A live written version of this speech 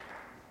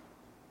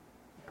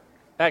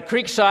At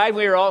Creekside,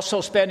 we are also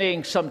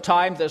spending some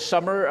time this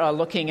summer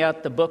looking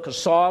at the book of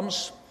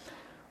Psalms.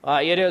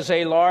 It is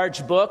a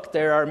large book.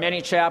 There are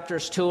many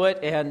chapters to it,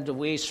 and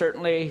we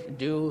certainly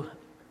do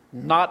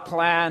not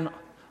plan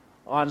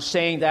on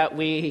saying that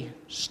we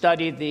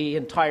studied the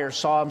entire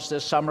Psalms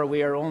this summer.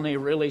 We are only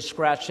really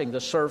scratching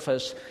the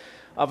surface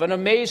of an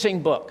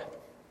amazing book.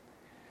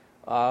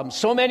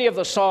 So many of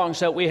the songs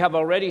that we have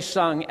already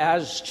sung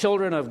as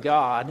children of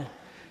God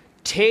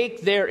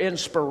take their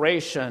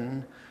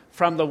inspiration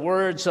from the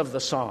words of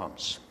the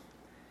Psalms.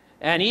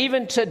 And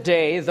even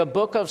today, the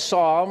book of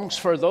Psalms,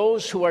 for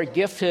those who are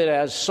gifted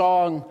as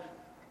song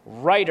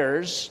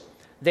writers,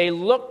 they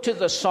look to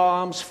the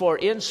Psalms for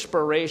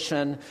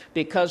inspiration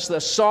because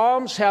the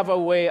Psalms have a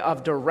way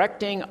of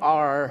directing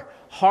our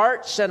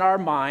hearts and our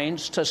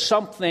minds to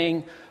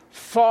something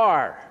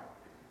far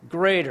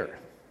greater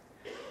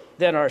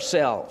than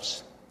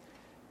ourselves.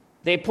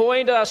 They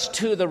point us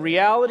to the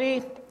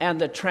reality and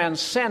the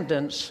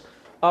transcendence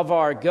of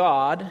our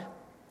God,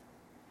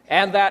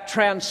 and that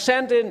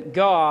transcendent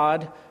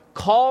God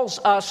calls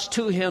us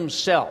to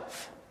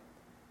himself.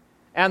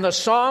 And the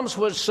Psalms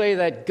would say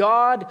that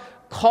God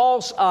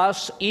calls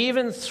us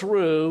even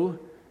through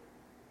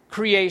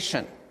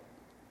creation.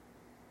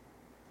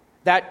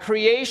 That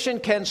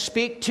creation can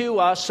speak to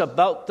us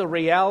about the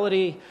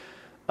reality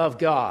of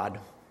God.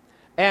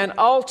 And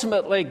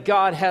ultimately,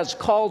 God has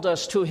called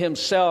us to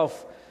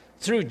himself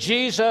through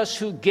Jesus,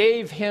 who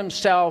gave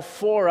himself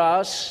for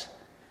us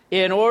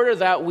in order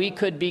that we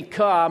could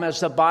become, as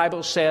the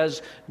Bible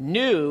says,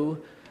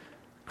 new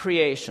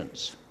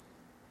creations,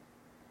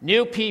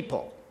 new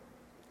people.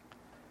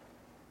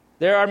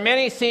 There are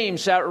many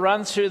themes that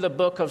run through the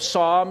book of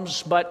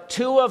Psalms, but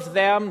two of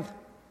them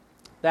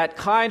that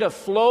kind of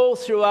flow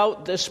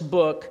throughout this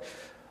book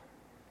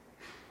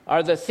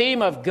are the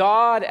theme of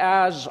God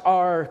as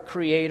our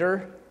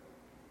creator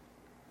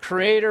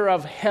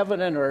of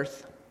heaven and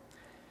earth,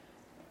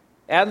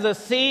 and the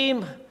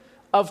theme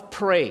of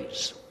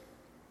praise.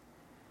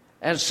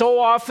 And so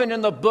often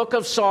in the book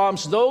of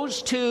Psalms,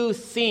 those two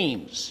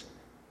themes,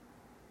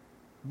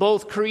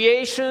 both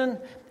creation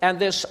and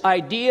this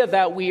idea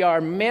that we are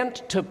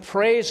meant to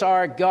praise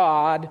our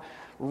God,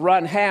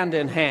 run hand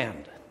in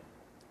hand.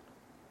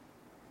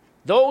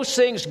 Those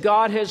things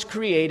God has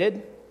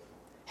created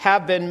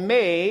have been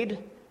made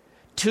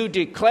to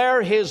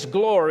declare his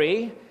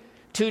glory,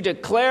 to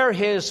declare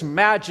his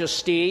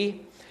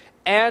majesty,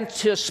 and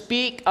to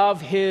speak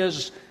of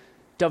his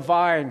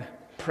divine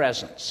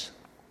presence.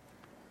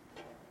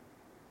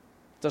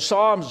 The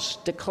Psalms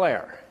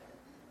declare,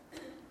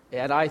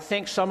 and I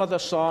think some of the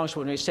songs,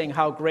 when we sing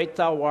How Great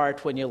Thou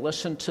Art, when you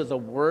listen to the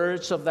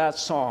words of that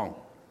song,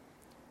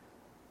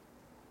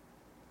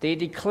 they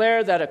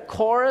declare that a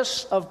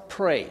chorus of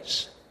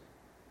praise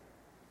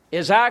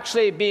is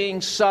actually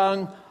being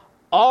sung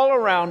all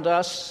around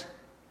us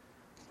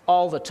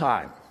all the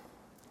time.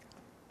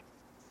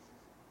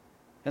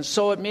 And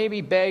so it maybe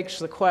begs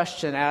the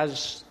question,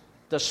 as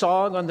the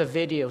song on the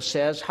video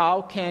says,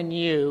 how can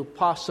you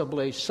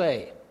possibly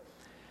say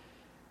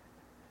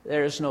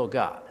there is no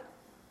God?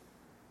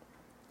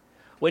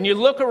 When you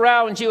look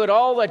around you at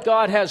all that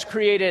God has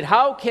created,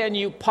 how can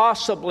you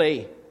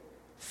possibly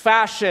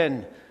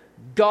fashion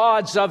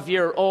gods of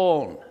your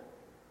own?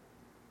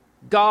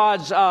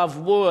 Gods of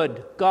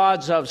wood,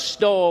 gods of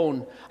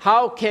stone.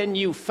 How can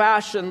you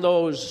fashion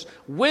those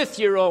with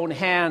your own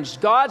hands?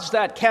 Gods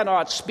that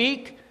cannot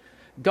speak,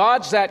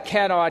 gods that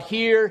cannot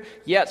hear,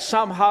 yet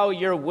somehow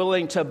you're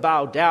willing to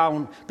bow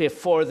down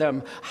before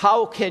them.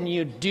 How can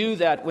you do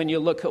that when you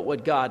look at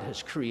what God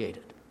has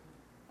created?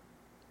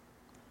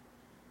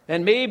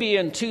 And maybe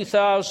in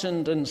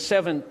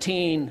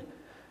 2017,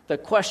 the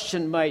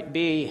question might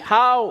be,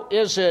 how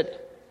is it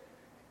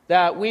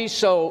that we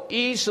so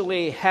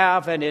easily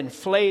have an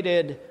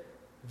inflated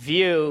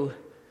view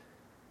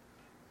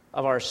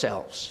of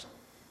ourselves?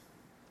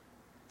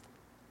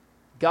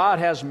 God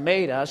has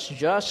made us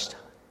just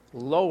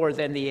lower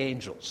than the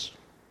angels.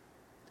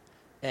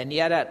 And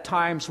yet at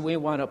times we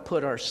want to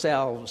put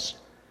ourselves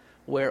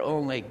where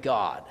only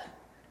God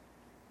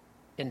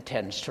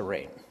intends to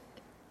reign.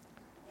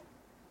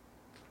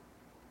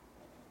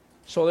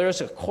 So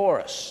there's a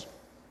chorus,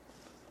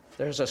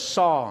 there's a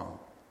song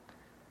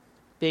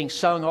being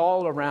sung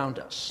all around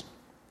us.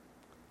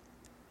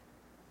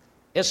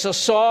 It's a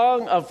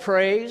song of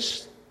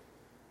praise.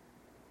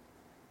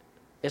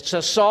 It's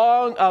a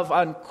song of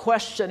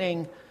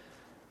unquestioning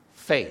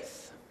faith.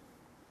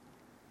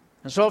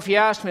 And so if you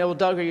ask me, well,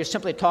 Doug, are you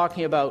simply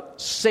talking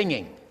about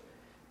singing?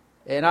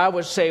 And I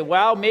would say,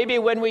 well, maybe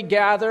when we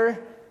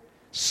gather,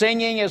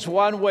 singing is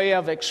one way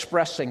of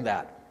expressing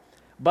that.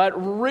 But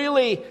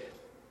really,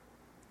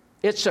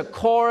 it's a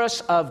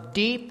chorus of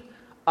deep,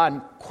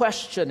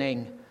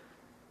 unquestioning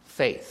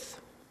faith.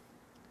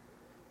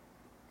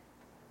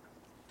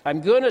 I'm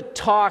going to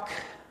talk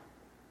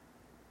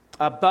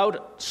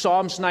about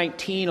Psalms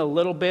 19 a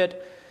little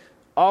bit,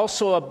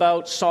 also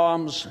about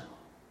Psalms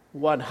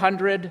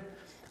 100.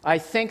 I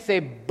think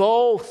they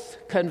both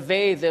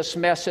convey this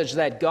message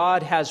that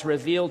God has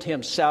revealed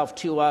himself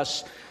to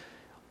us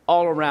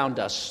all around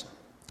us.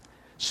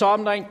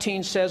 Psalm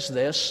 19 says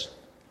this,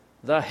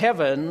 "The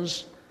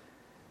heavens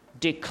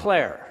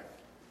declare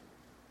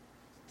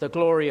the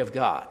glory of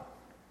God.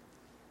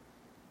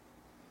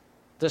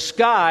 The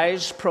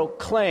skies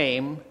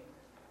proclaim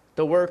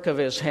the work of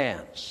his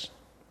hands.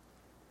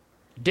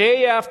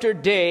 Day after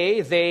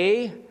day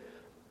they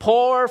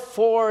pour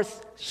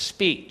forth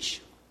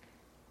speech.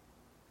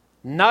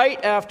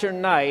 Night after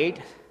night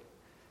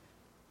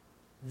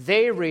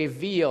they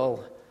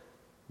reveal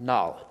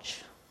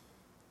knowledge."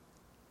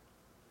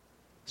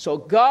 So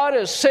God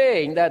is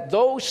saying that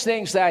those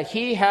things that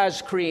he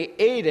has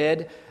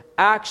created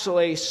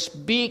actually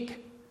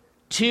speak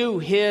to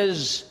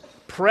his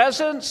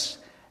presence,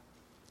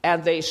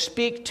 and they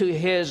speak to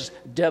his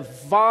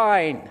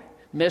divine,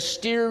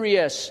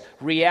 mysterious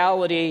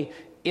reality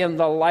in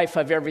the life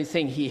of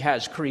everything he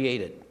has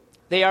created.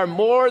 They are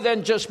more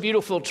than just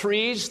beautiful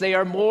trees. They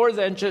are more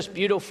than just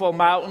beautiful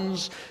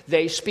mountains.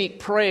 They speak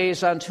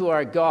praise unto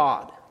our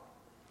God.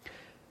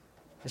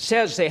 It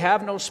says they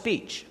have no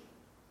speech.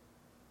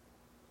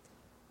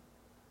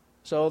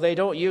 So they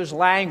don't use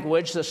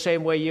language the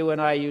same way you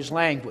and I use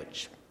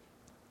language.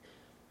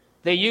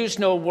 They use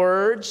no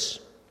words.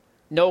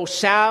 No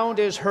sound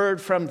is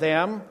heard from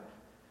them.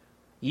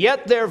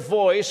 Yet their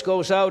voice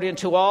goes out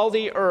into all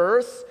the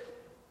earth,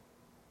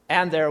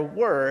 and their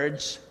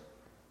words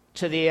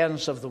to the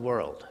ends of the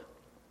world.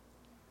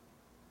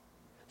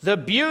 The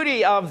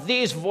beauty of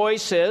these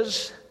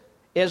voices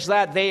is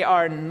that they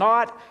are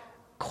not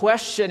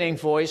questioning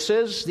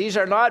voices. These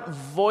are not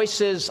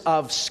voices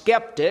of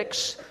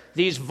skeptics.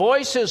 These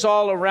voices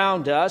all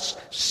around us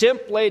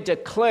simply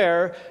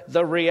declare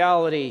the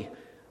reality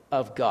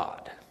of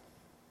God.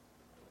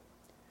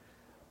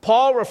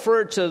 Paul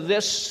referred to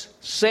this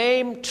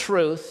same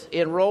truth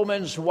in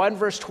Romans 1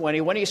 verse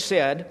 20 when he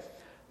said,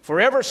 "For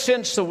ever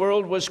since the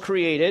world was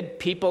created,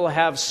 people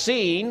have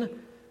seen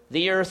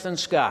the earth and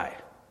sky."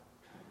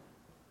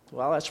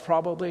 Well, that's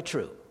probably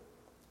true.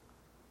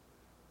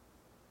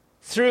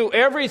 Through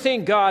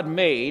everything God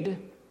made,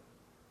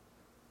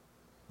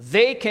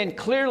 they can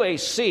clearly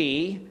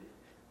see,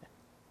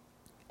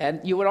 and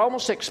you would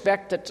almost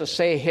expect it to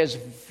say his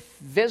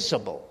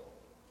visible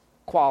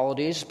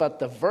qualities, but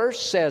the verse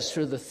says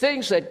through the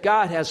things that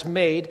God has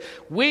made,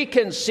 we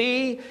can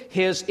see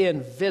his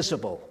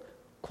invisible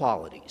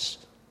qualities,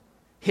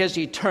 his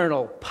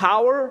eternal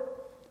power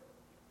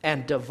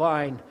and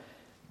divine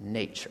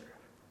nature.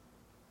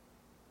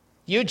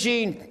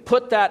 Eugene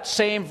put that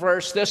same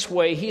verse this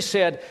way. He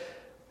said,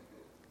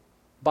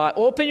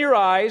 open your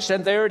eyes,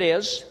 and there it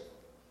is.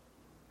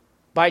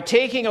 By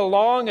taking a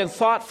long and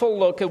thoughtful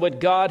look at what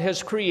God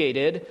has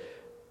created,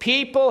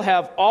 people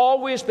have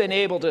always been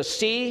able to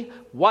see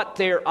what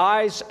their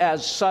eyes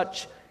as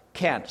such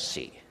can't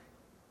see.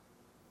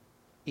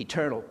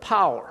 Eternal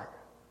power,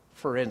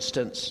 for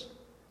instance,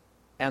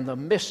 and the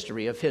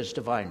mystery of his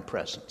divine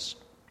presence.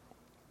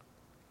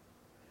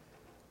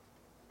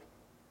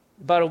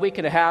 About a week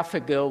and a half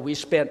ago, we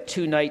spent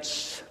 2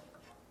 nights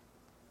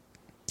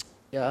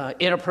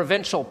in a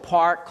provincial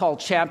park called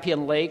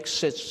Champion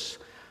Lakes. It's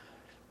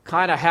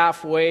kind of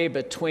halfway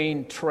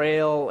between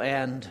Trail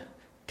and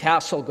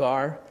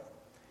Castlegar.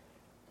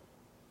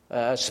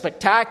 A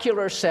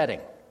spectacular setting,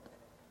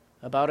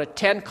 about a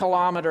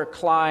 10-kilometer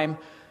climb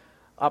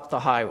up the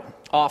highway,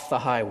 off the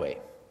highway.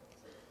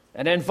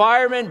 An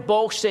environment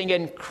boasting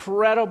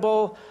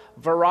incredible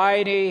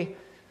variety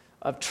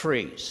of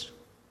trees,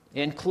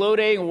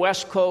 including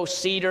West Coast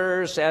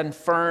cedars and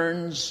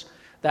ferns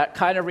that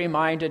kind of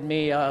reminded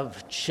me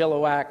of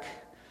Chilliwack,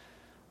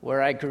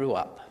 where I grew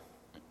up.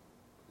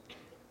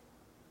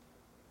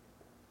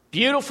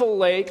 Beautiful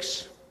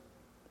lakes,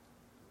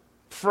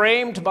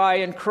 framed by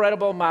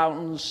incredible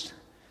mountains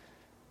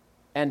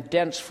and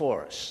dense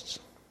forests.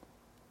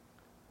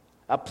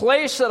 A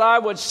place that I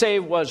would say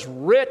was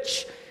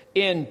rich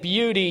in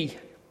beauty,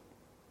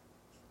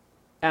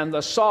 and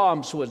the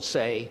Psalms would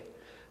say,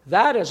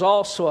 that is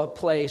also a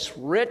place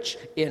rich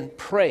in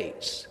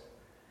praise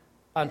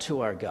unto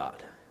our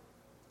God.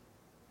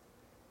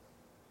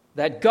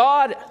 That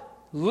God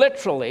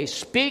literally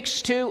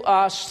speaks to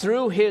us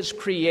through his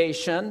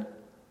creation,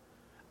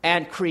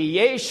 and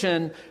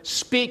creation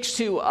speaks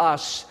to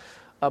us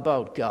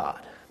about God.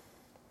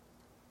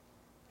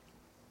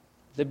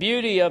 The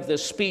beauty of the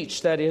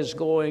speech that is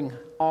going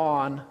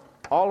on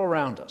all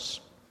around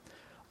us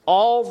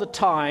all the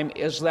time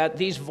is that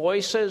these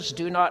voices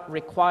do not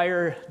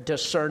require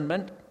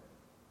discernment.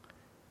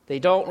 They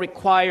don't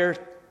require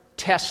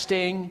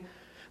testing.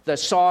 The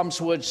Psalms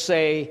would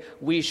say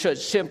we should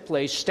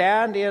simply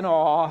stand in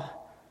awe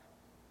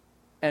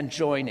and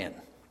join in.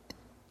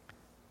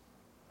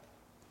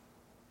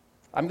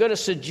 I'm going to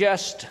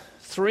suggest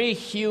 3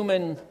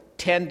 human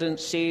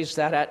tendencies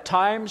that at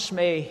times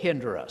may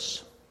hinder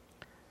us.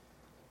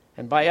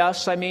 And by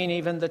us, I mean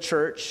even the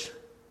church,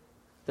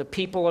 the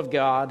people of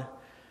God,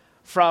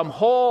 from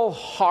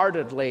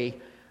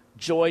wholeheartedly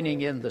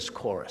joining in this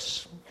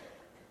chorus.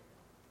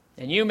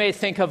 And you may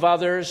think of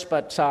others,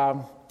 but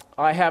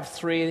I have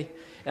 3,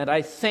 and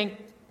I think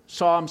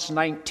Psalms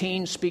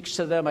 19 speaks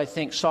to them. I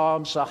think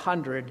Psalms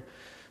 100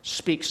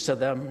 speaks to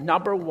them.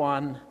 Number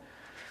one,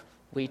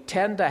 we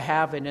tend to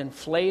have an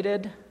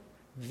inflated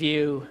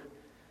view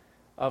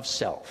of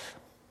self.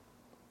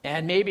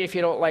 And maybe if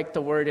you don't like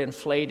the word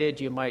inflated,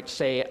 you might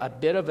say a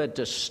bit of a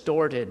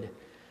distorted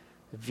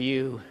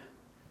view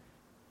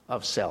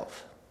of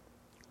self.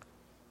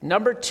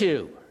 Number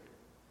two,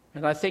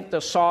 and I think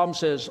the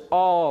Psalms is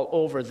all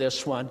over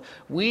this one,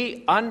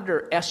 we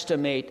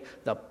underestimate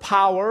the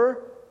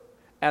power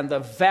and the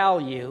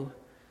value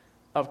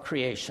of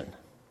creation.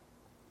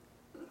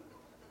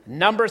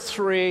 Number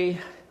three,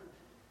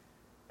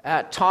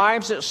 at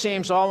times it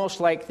seems almost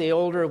like the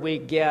older we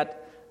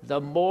get, the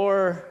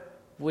more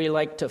we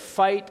like to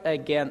fight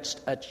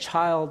against a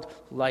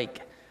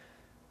childlike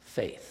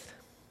faith.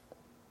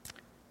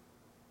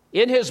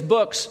 In his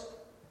books,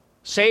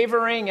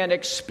 Savoring and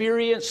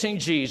Experiencing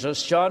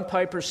Jesus, John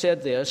Piper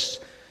said this: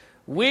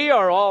 "We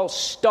are all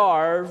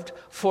starved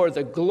for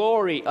the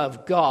glory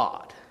of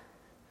God,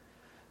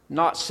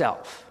 not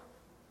self.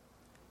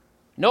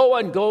 No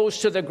one goes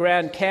to the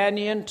Grand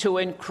Canyon to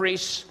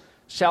increase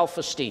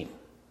self-esteem.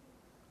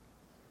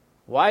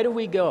 Why do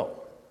we go?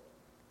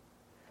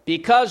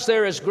 Because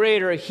there is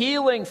greater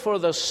healing for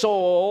the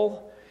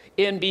soul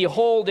in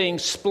beholding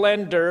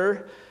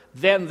splendor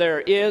than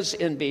there is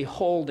in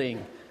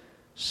beholding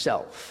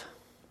self.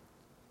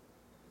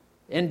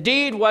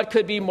 Indeed, what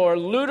could be more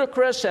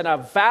ludicrous in a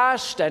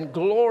vast and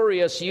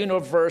glorious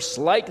universe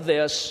like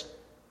this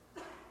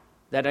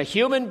than a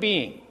human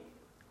being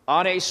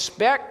on a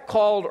speck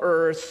called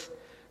earth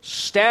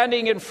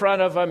standing in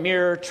front of a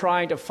mirror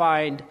trying to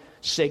find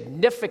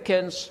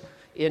significance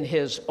in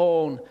his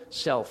own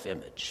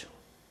self-image?"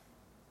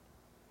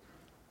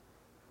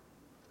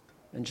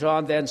 And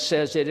John then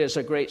says it is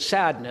a great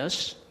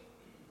sadness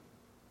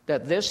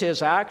that this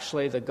is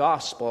actually the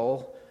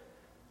gospel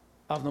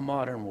of the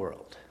modern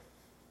world.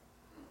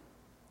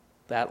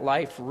 That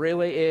life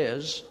really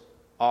is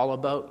all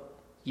about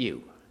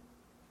you.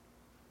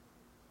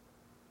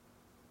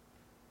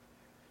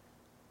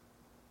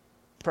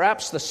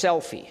 Perhaps the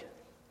selfie.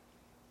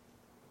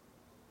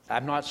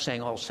 I'm not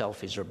saying all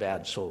selfies are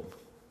bad, so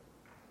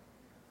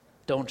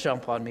don't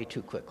jump on me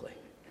too quickly.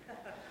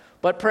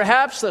 But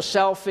perhaps the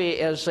selfie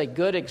is a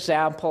good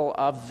example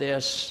of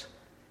this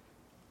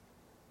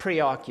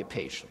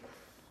preoccupation.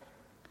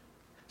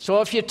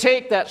 So if you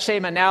take that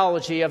same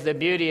analogy of the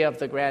beauty of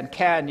the Grand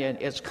Canyon,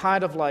 it's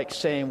kind of like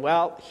saying,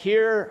 well,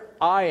 here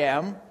I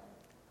am,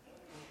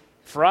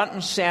 front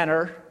and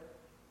center,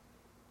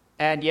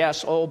 and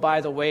yes, oh,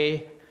 by the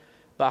way,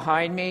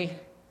 behind me,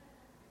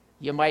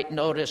 you might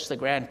notice the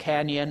Grand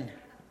Canyon.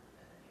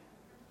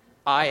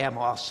 I am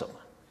awesome.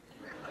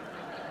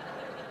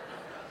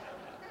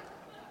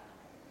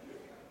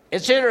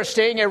 It's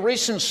interesting, a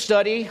recent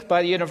study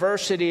by the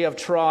University of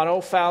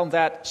Toronto found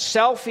that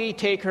selfie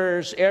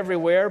takers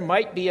everywhere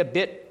might be a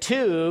bit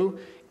too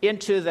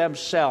into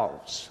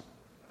themselves.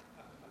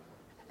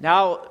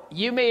 Now,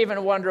 you may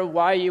even wonder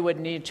why you would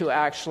need to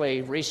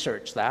actually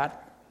research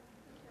that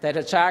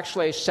it's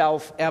actually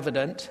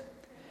self-evident.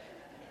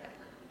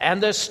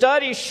 And the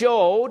study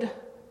showed,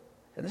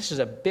 and this is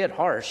a bit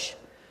harsh,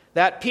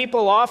 that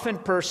people often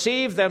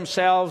perceive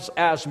themselves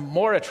as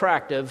more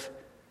attractive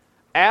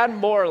and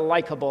more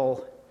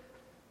likable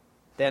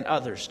than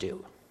others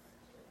do.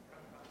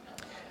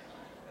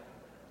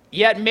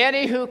 Yet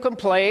many who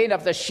complain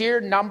of the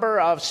sheer number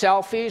of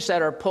selfies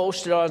that are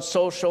posted on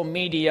social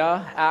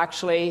media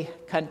actually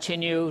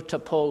continue to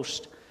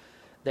post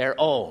their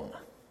own.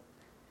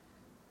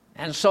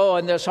 And so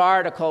in this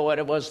article, what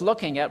it was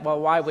looking at,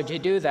 well, why would you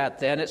do that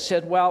then? It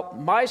said, well,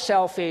 my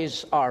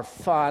selfies are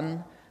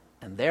fun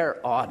and they're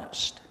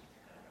honest.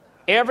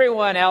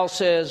 Everyone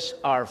else's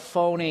are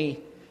phony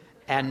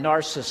and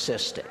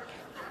narcissistic.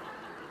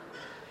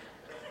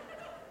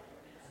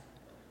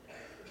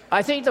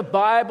 I think the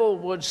Bible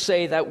would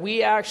say that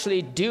we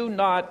actually do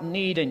not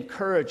need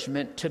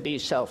encouragement to be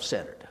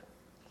self-centered.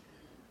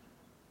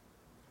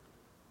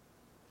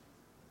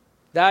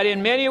 That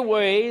in many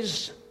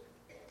ways,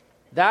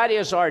 that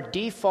is our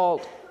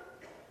default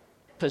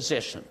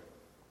position.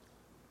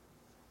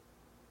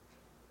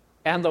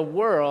 And the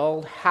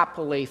world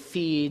happily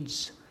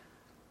feeds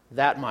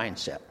that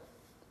mindset.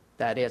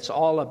 That it's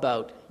all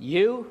about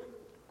you.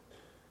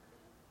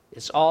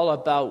 It's all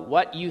about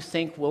what you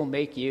think will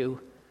make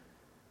you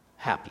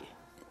happy.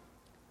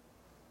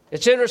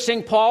 It's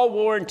interesting, Paul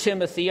warned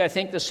Timothy, I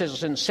think this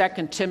is in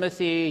 2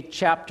 Timothy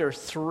chapter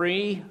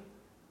 3,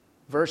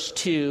 verse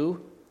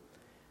 2.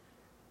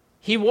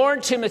 He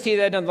warned Timothy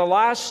that in the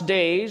last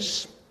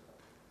days,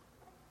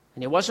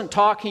 and he wasn't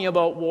talking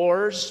about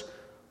wars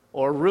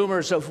or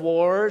rumors of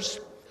wars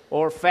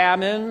or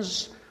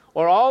famines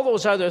or all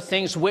those other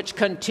things which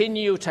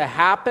continue to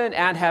happen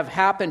and have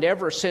happened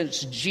ever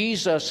since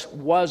Jesus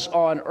was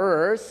on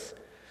earth.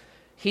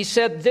 He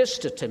said this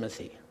to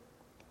Timothy: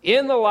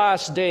 in the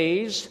last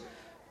days,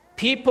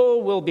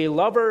 people will be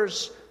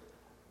lovers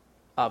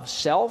of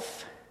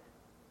self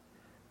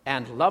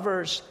and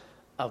lovers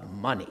of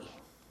money,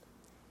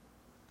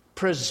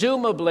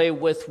 presumably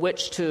with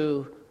which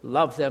to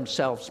love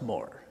themselves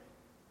more.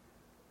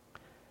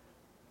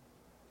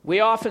 We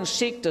often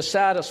seek to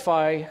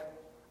satisfy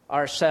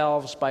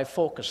ourselves by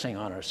focusing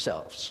on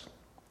ourselves,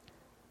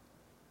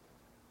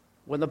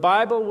 when the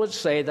Bible would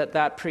say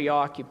that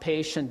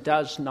preoccupation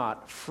does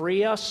not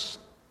free us,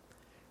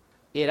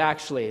 it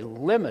actually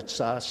limits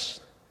us,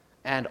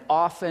 and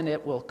often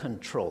it will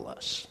control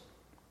us.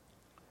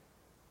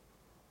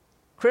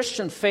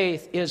 Christian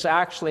faith is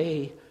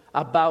actually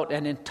about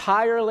an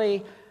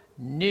entirely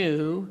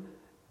new,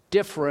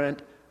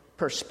 different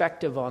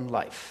perspective on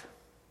life.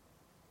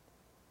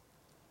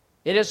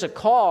 It is a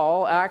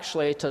call,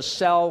 actually, to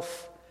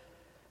self-denial.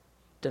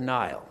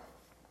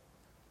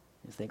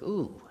 You think,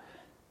 ooh,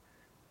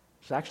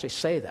 does it actually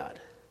say that?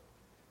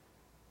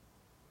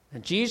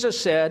 And Jesus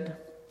said,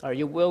 are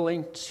you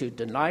willing to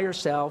deny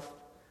yourself,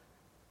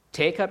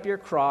 take up your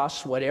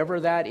cross, whatever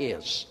that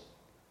is?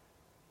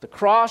 The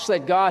cross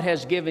that God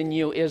has given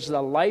you is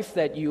the life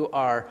that you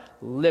are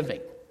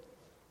living.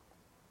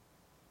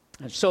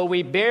 And so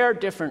we bear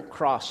different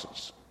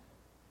crosses.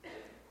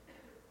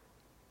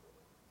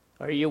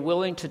 Are you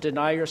willing to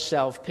deny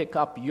yourself, pick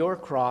up your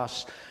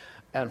cross,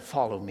 and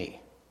follow me?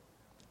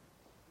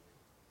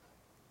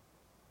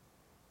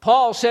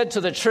 Paul said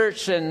to the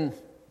church in,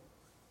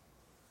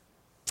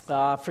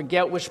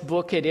 forget which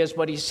book it is,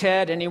 but he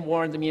said, and he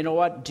warned them, you know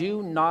what?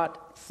 Do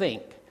not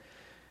think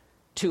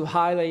too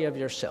highly of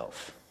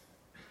yourself.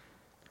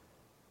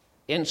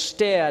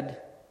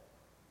 Instead,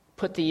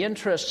 put the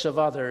interests of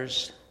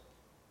others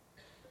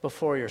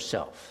before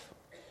yourself.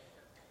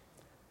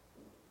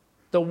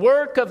 The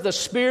work of the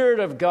Spirit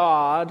of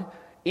God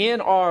in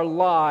our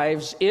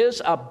lives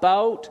is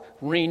about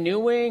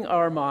renewing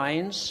our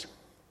minds.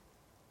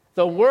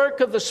 The work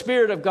of the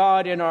Spirit of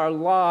God in our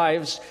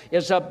lives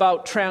is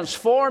about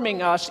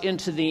transforming us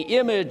into the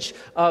image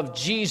of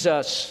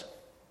Jesus.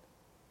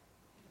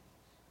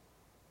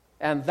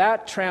 And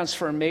that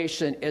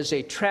transformation is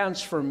a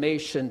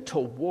transformation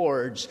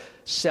towards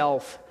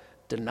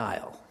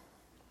self-denial.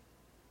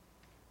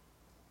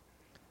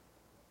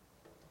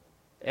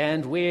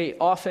 And we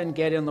often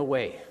get in the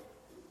way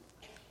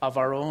of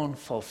our own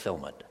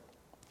fulfillment.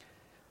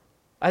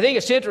 I think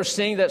it's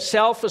interesting that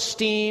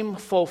self-esteem,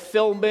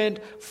 fulfillment,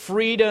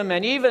 freedom,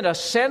 and even a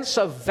sense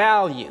of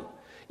value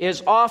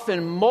is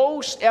often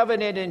most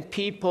evident in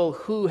people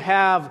who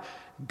have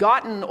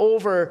gotten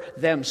over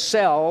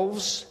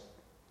themselves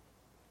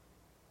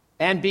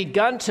and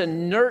begun to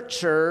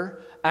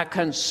nurture a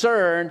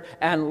concern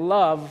and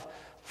love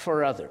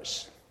for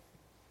others.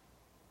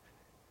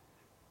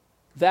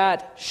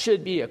 That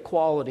should be a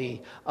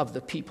quality of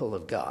the people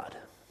of God.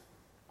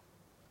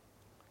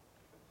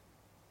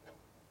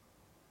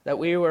 That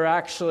we were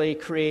actually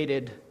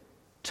created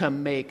to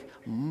make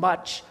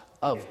much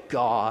of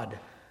God,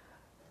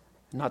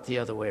 not the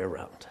other way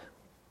around.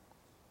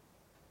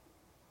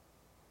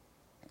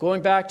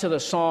 Going back to the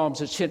Psalms,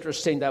 it's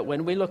interesting that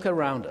when we look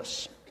around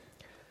us,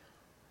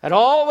 at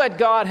all that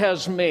God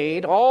has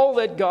made, all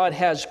that God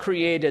has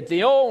created,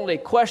 the only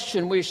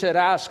question we should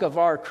ask of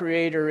our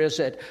Creator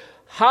is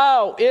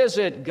how is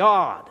it,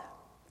 God,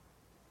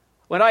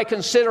 when I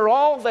consider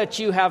all that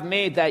you have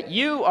made, that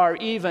you are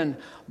even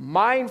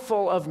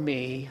mindful of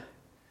me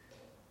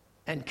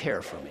and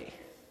care for me?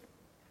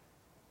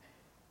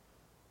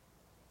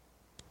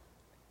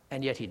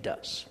 And yet he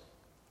does.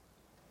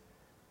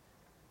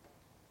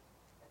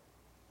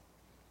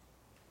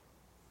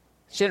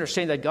 It's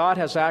interesting that God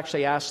has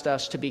actually asked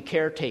us to be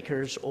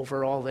caretakers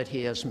over all that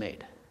he has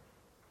made.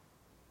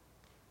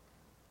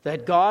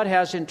 That God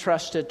has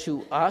entrusted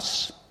to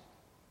us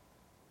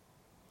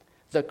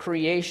the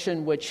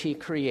creation which he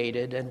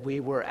created, and we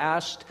were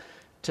asked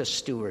to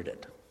steward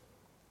it,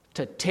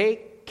 to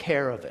take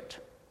care of it.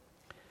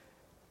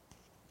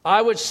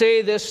 I would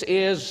say this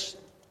is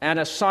an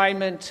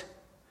assignment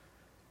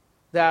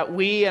that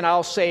we, and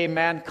I'll say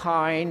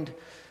mankind,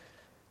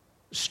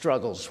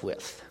 struggles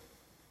with.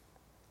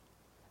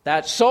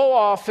 That so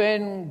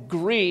often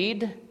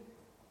greed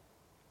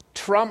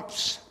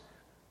trumps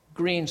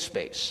green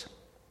space.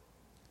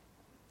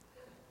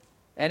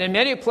 And in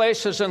many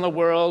places in the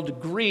world,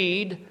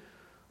 greed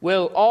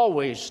will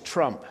always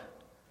trump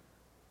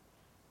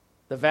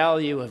the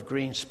value of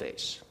green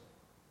space.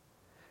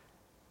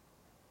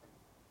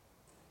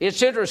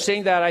 It's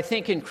interesting that I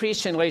think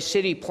increasingly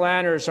city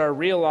planners are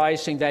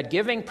realizing that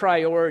giving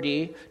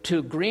priority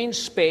to green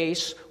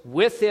space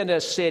within a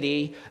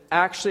city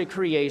actually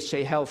creates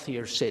a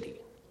healthier city.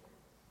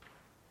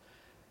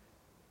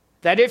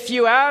 That if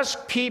you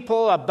ask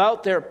people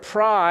about their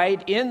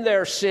pride in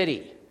their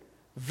city,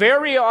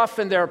 very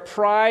often their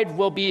pride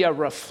will be a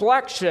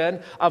reflection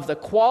of the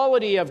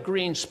quality of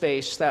green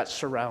space that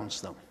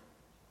surrounds them.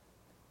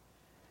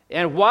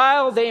 And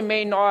while they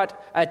may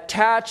not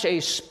attach a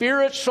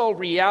spiritual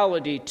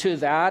reality to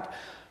that,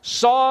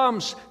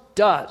 Psalms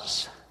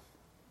does.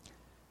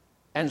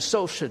 And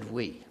so should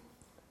we.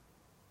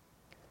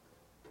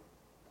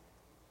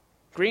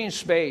 Green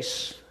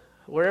space,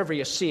 wherever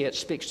you see it,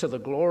 speaks to the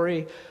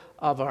glory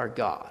of our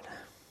God.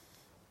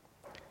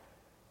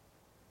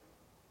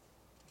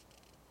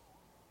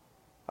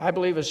 I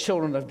believe as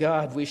children of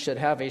God, we should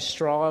have a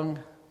strong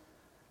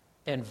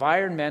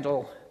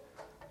environmental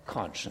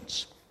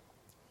conscience.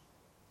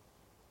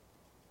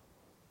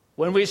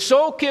 When we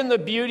soak in the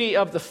beauty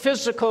of the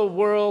physical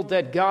world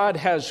that God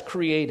has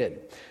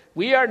created,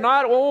 we are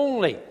not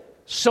only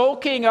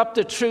soaking up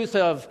the truth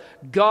of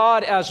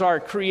God as our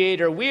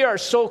Creator, we are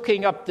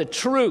soaking up the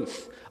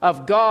truth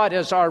of God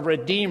as our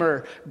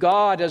Redeemer,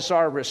 God as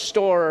our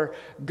Restorer,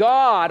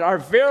 God our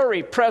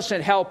very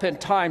present help in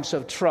times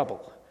of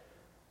trouble.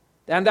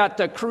 And that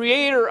the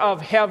Creator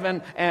of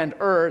heaven and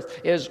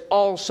earth is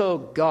also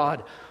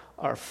God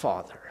our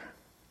Father.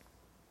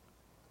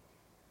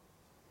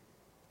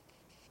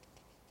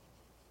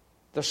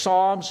 The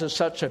Psalms is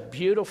such a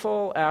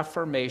beautiful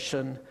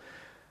affirmation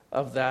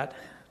of that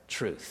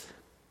truth.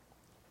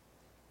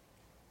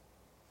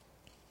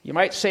 You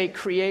might say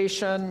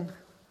creation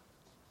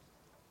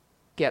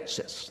gets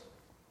this.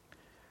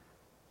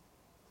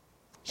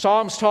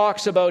 Psalms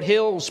talks about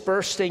hills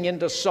bursting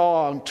into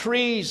song,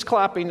 trees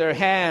clapping their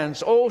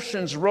hands,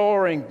 oceans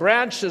roaring,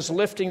 branches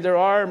lifting their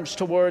arms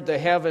toward the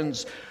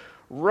heavens,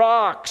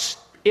 rocks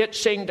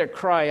itching to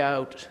cry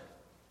out.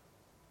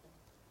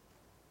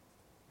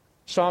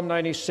 Psalm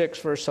 96,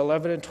 verse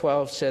 11 and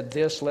 12 said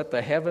this, "Let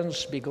the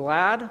heavens be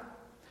glad,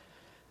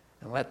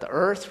 and let the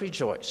earth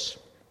rejoice.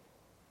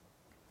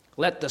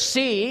 Let the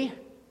sea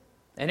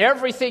and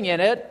everything in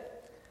it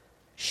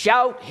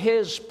shout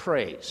his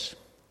praise.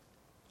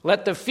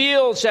 Let the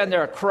fields and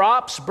their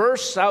crops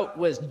burst out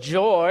with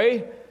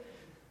joy.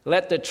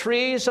 Let the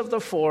trees of the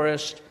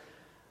forest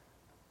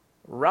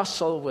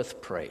rustle with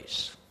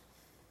praise."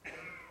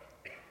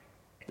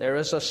 There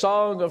is a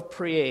song of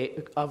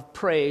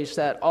praise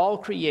that all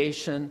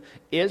creation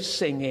is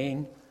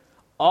singing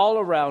all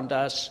around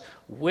us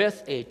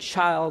with a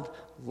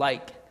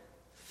childlike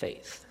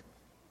faith.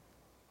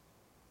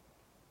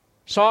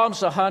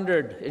 Psalms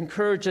 100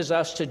 encourages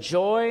us to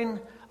join,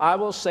 I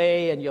will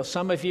say, and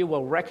some of you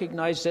will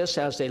recognize this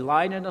as a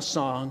line in a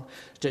song,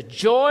 to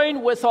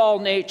join with all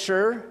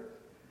nature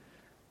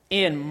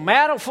in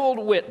manifold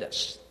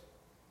witness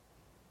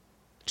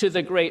to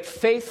the great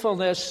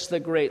faithfulness, the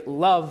great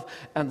love,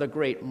 and the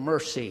great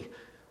mercy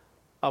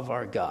of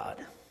our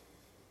God.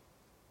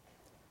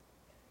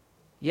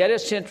 Yet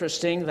it's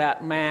interesting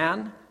that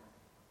man,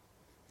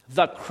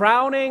 the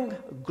crowning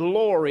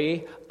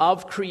glory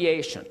of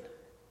creation,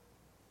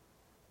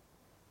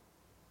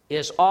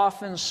 is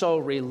often so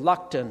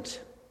reluctant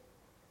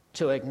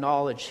to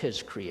acknowledge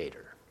his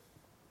Creator.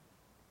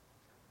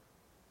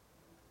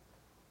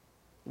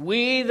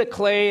 We, the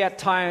clay, at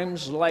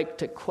times like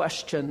to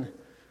question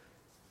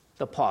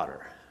the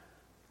potter.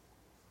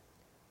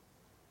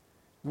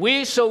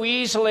 We so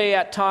easily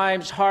at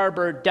times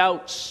harbor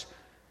doubts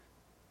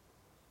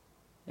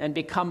and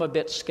become a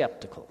bit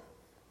skeptical.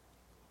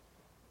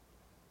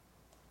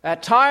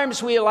 At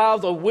times we allow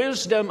the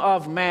wisdom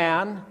of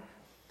man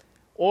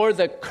or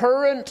the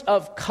current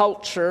of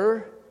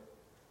culture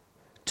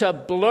to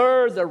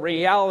blur the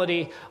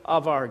reality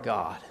of our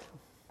God.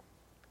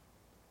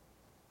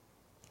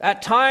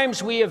 At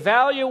times we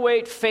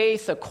evaluate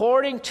faith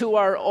according to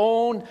our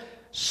own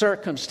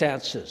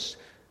circumstances.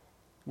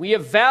 We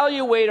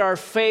evaluate our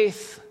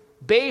faith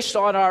based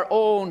on our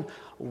own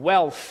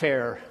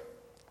welfare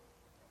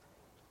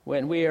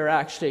when we are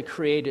actually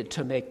created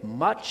to make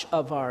much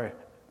of our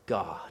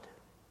God.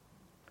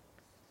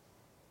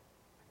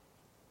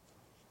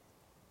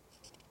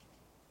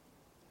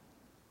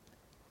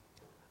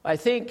 I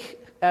think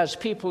as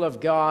people of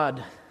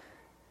God,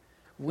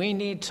 we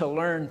need to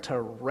learn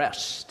to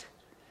rest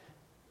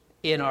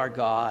in our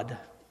God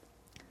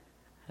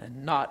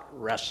and not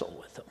wrestle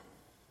with him.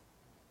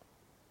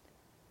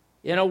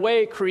 In a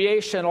way,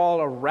 creation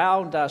all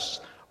around us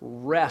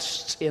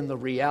rests in the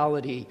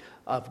reality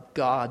of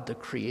God the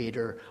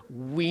Creator.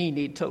 We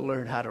need to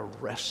learn how to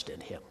rest in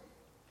him.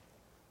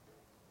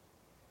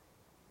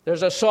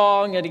 There's a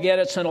song, and again,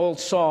 it's an old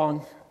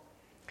song.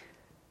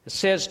 It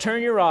says,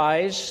 "Turn your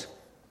eyes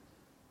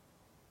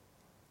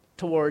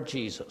toward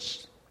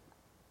Jesus.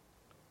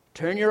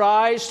 Turn your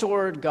eyes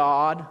toward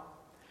God.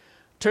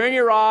 Turn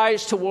your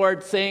eyes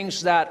toward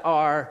things that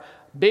are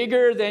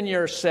bigger than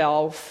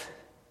yourself."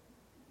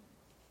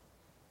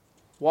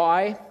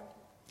 Why?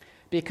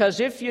 Because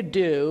if you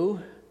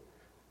do,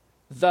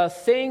 the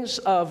things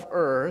of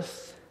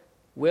earth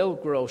will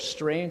grow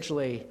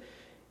strangely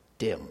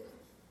dim.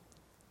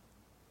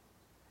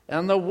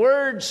 And the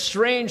word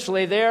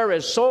strangely there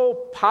is so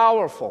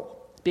powerful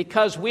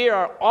because we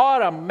are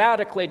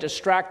automatically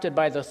distracted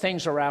by the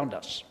things around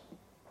us.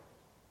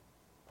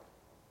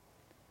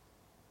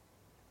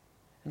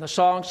 And the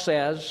song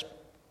says,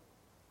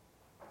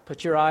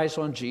 put your eyes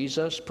on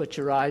Jesus, put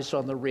your eyes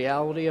on the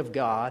reality of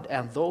God,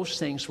 and those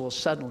things will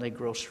suddenly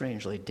grow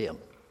strangely dim.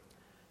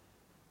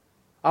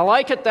 I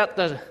like it that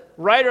the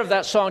writer of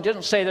that song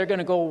didn't say they're going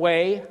to go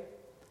away.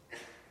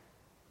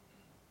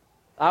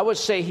 I would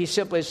say he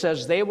simply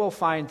says they will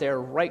find their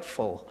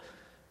rightful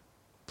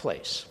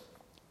place.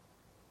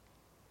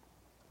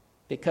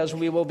 Because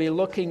we will be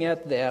looking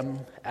at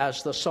them,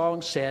 as the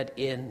song said,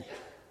 in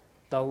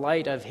the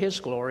light of his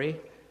glory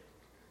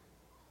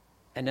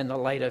and in the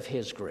light of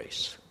his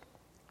grace.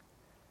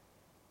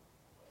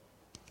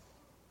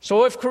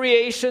 So if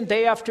creation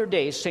day after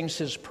day sings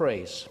his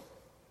praise,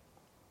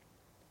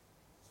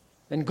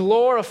 then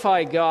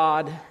glorify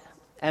God,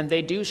 and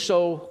they do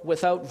so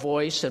without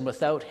voice and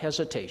without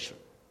hesitation.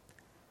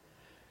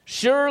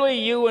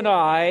 Surely you and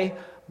I,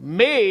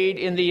 made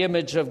in the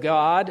image of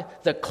God,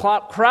 the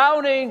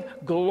crowning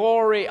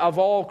glory of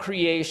all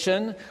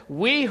creation,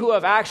 we who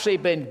have actually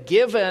been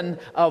given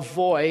a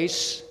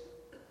voice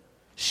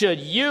should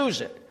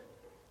use it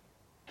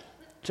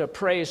to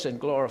praise and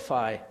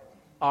glorify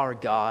our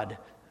God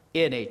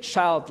in a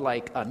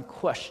childlike,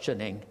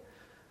 unquestioning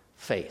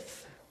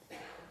faith.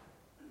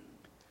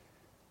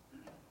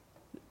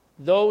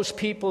 Those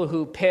people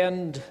who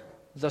penned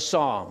the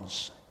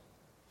Psalms,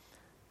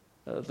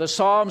 the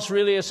Psalms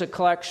really is a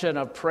collection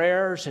of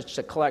prayers, it's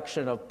a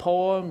collection of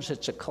poems,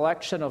 it's a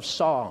collection of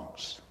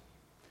songs.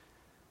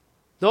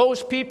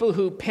 Those people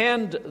who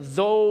penned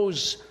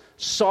those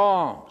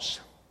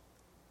Psalms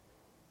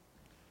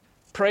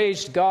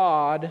praised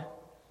God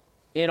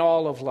in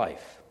all of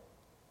life.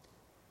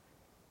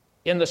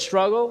 In the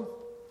struggle,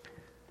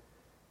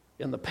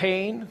 in the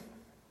pain,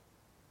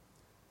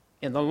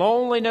 in the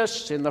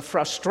loneliness, in the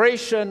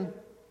frustration,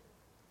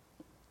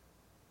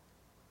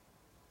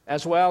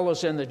 as well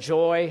as in the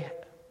joy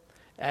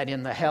and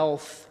in the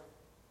health.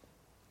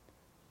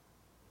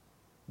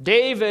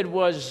 David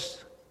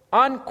was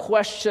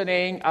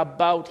unquestioning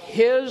about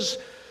his,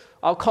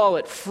 I'll call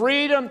it,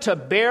 freedom to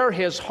bear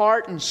his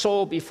heart and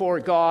soul before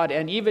God,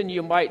 and even,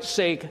 you might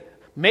say,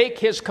 make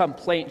his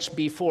complaints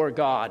before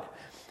God.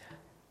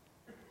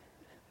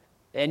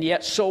 And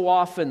yet so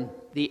often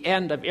the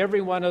end of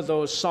every one of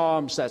those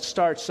psalms that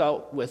starts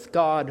out with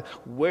God,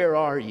 where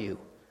are you,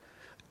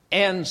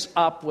 ends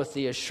up with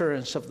the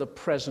assurance of the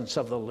presence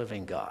of the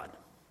living God.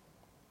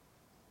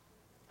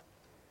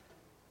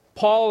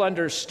 Paul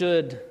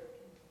understood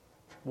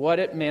what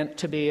it meant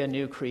to be a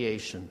new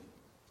creation.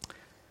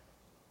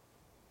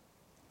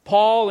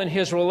 Paul, in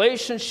his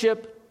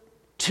relationship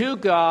to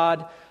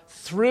God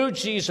through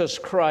Jesus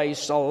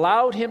Christ,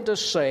 allowed him to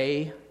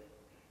say,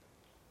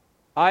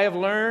 I have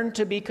learned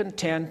to be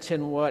content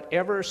in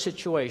whatever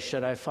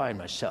situation I find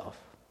myself.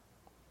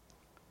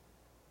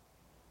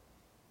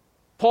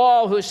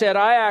 Paul, who said,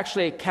 I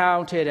actually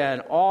count it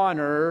an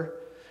honor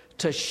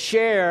to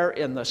share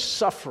in the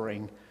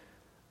suffering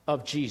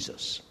of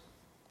Jesus.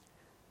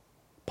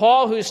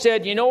 Paul, who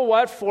said, you know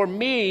what, for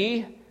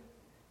me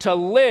to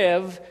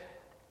live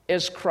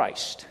is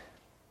Christ.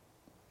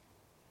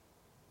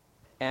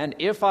 And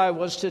if I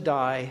was to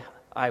die,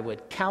 I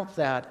would count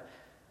that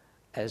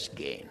as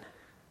gain.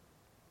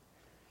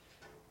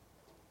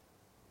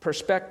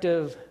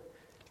 Perspective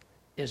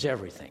is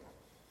everything.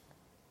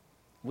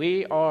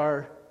 We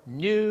are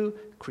new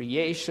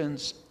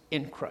creations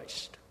in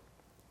Christ.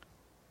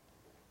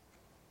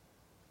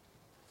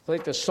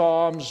 Like the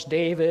Psalms,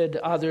 David,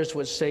 others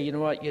would say, you know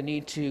what, you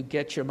need to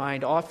get your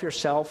mind off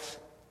yourself.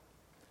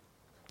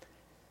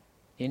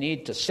 You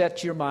need to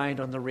set your mind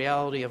on the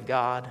reality of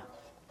God.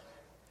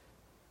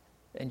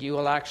 And you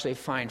will actually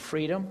find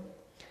freedom,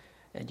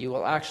 and you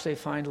will actually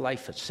find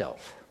life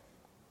itself.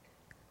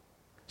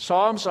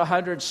 Psalms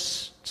 100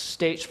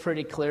 states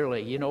pretty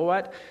clearly, you know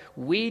what?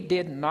 We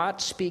did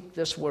not speak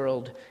this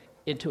world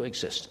into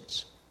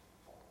existence.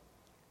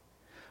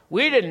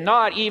 We did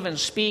not even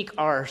speak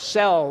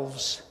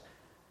ourselves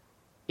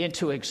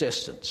into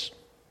existence.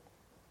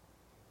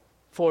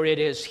 For it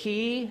is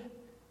He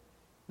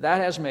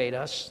that has made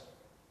us,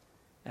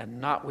 and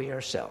not we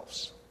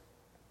ourselves.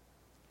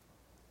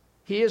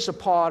 He is the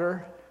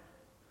potter,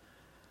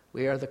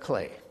 we are the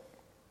clay.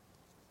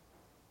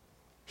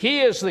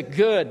 He is the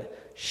good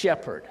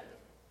shepherd.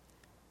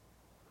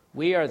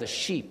 We are the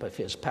sheep of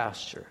his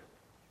pasture.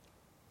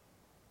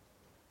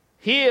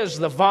 He is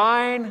the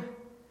vine.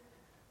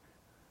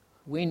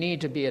 We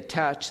need to be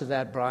attached to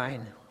that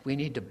vine. We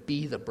need to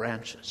be the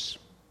branches.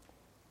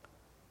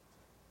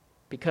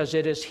 Because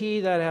it is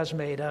He that has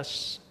made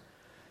us,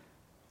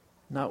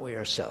 not we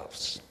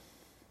ourselves.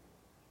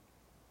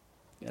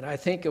 And I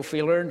think if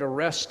we learn to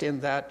rest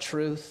in that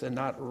truth and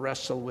not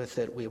wrestle with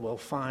it, we will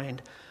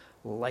find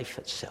life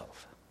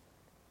itself.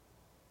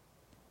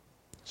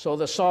 So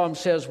the psalm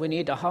says we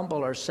need to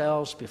humble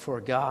ourselves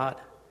before God.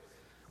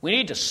 We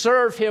need to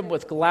serve Him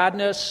with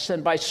gladness.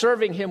 And by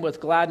serving Him with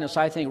gladness,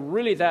 I think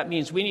really that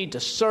means we need to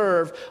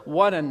serve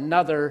one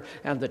another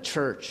and the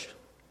church.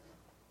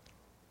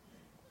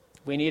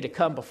 We need to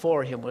come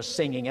before Him with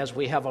singing, as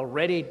we have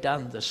already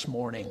done this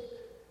morning.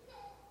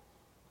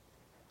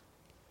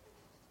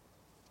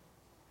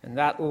 And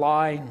that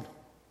line,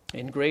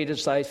 "And great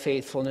is thy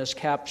faithfulness,"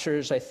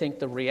 captures, I think,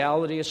 the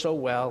reality so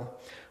well,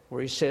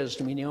 where he says,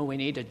 we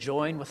need to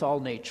join with all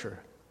nature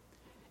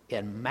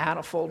in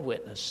manifold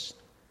witness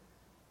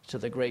to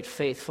the great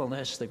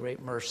faithfulness, the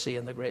great mercy,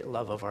 and the great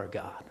love of our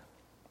God.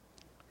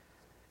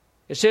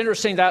 It's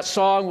interesting, that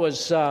song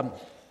was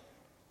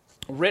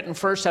written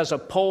first as a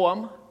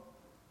poem.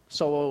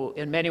 So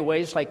in many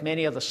ways, like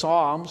many of the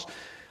Psalms,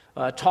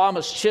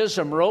 Thomas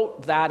Chisholm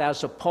wrote that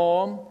as a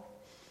poem.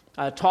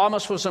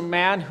 Thomas was a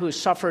man who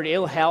suffered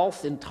ill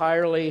health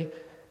entirely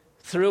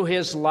through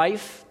his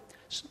life.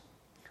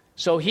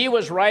 So he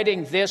was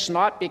writing this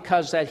not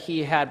because that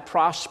he had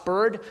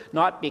prospered,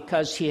 not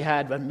because he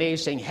had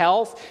amazing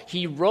health.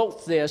 He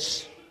wrote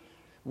this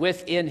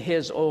within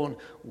his own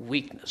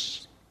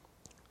weakness.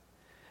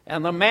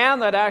 And the man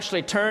that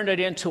actually turned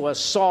it into a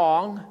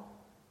song,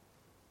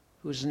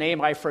 whose name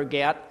I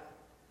forget,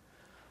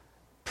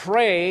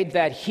 prayed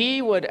that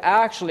he would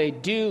actually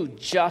do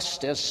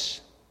justice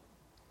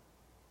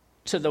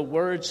to the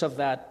words of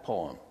that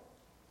poem.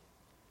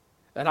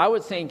 And I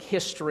would think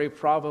history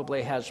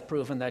probably has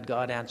proven that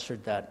God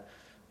answered that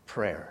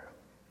prayer.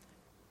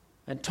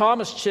 And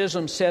Thomas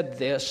Chisholm said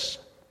this,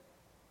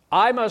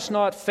 "I must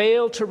not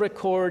fail to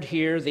record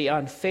here the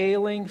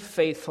unfailing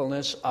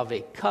faithfulness of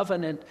a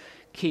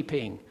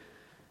covenant-keeping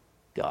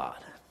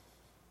God."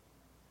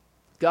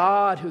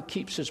 God who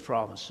keeps his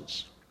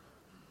promises.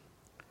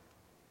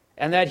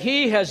 And that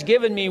he has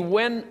given me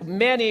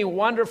many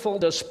wonderful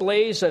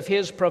displays of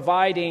his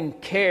providing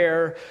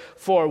care,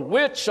 for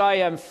which I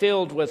am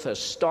filled with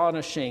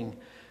astonishing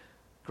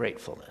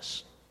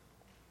gratefulness.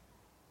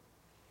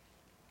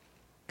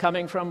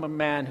 Coming from a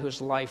man whose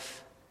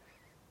life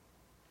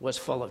was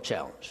full of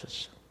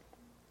challenges.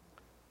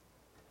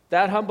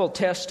 That humble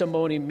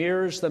testimony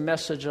mirrors the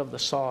message of the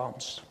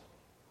Psalms.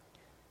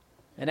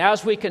 And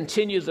as we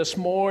continue this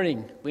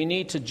morning, we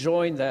need to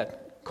join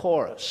that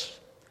chorus.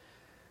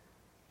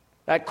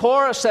 That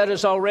chorus that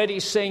is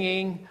already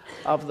singing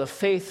of the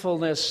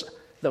faithfulness,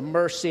 the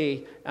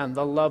mercy, and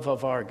the love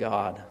of our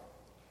God.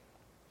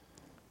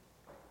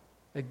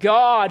 A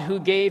God who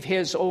gave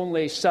his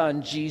only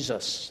Son,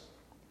 Jesus,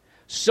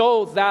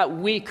 so that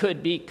we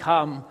could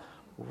become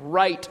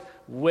right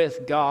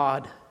with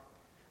God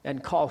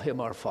and call him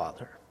our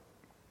Father.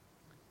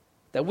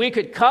 That we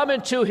could come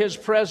into his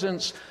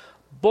presence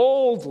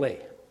boldly.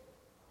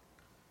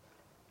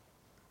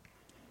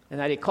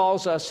 And that he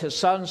calls us his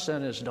sons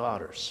and his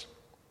daughters.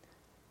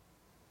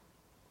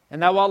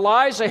 And that what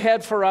lies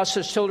ahead for us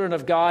as children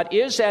of God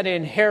is an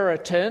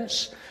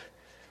inheritance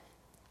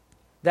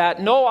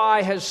that no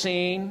eye has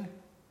seen,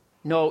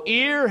 no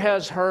ear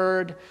has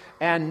heard,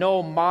 and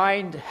no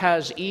mind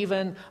has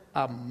even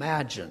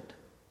imagined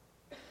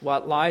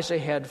what lies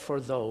ahead for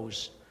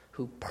those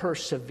who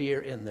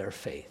persevere in their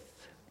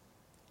faith.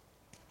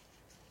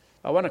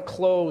 I want to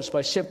close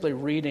by simply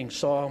reading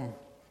Psalm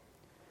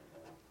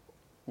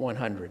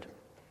 100.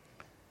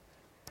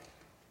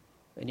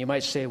 And you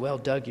might say, well,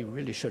 Doug, you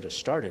really should have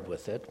started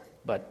with it.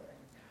 But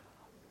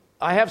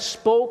I have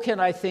spoken,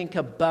 I think,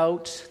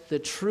 about the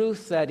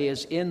truth that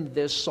is in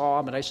this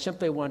psalm, and I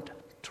simply want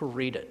to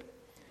read it.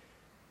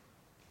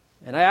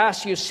 And I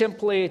ask you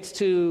simply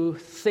to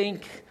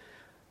think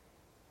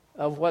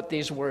of what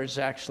these words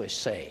actually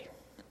say.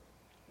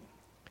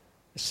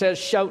 It says,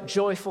 "Shout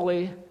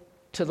joyfully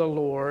to the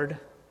Lord,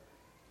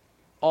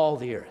 all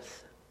the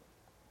earth.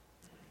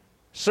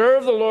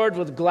 Serve the Lord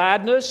with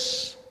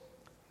gladness.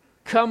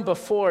 Come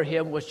before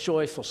him with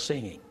joyful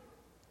singing.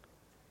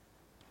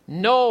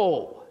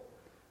 Know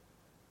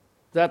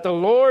that the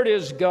Lord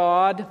is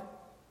God.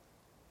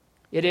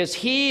 It is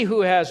he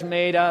who has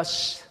made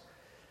us,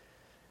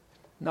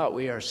 not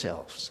we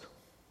ourselves.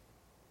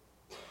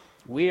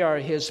 We are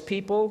his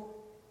people.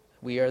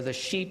 We are the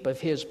sheep of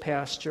his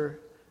pasture.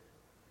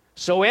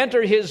 So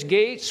enter his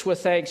gates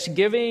with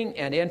thanksgiving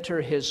and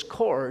enter his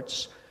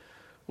courts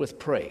with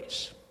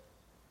praise.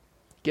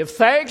 Give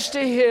thanks to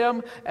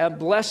him and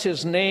bless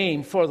his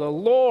name, for the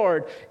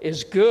Lord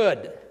is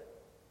good.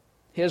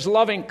 His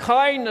loving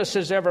kindness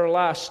is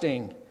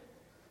everlasting,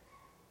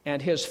 and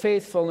his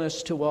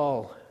faithfulness to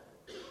all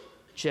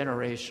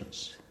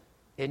generations,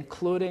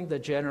 including the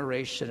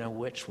generation in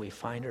which we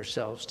find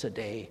ourselves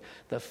today.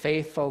 The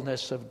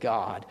faithfulness of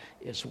God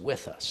is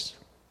with us.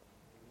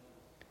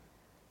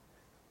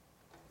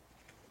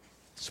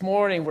 This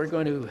morning we're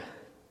going to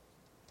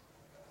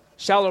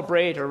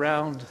celebrate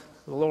around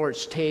the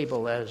Lord's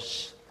table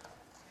as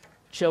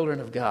children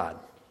of God.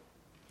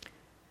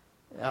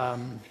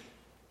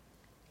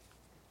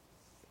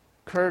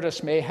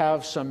 Curtis may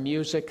have some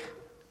music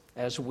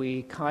as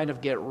we kind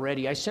of get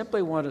ready. I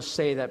simply want to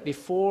say that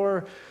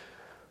before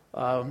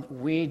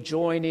we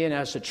join in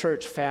as a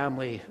church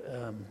family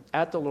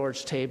at the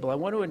Lord's table, I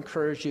want to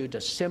encourage you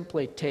to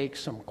simply take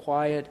some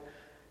quiet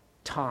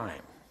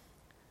time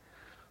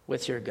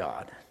with your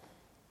God.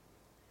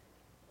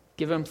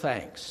 Give him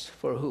thanks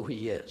for who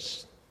he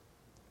is.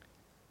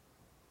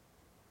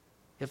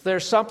 If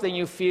there's something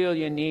you feel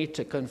you need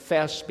to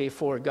confess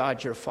before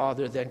God your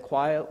Father, then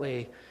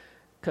quietly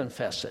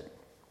confess it.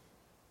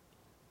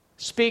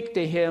 Speak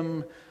to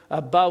him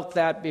about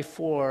that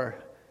before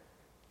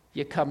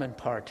you come and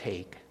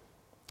partake.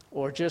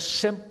 Or just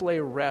simply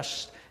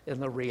rest in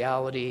the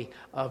reality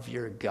of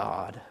your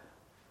God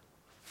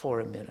for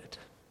a minute.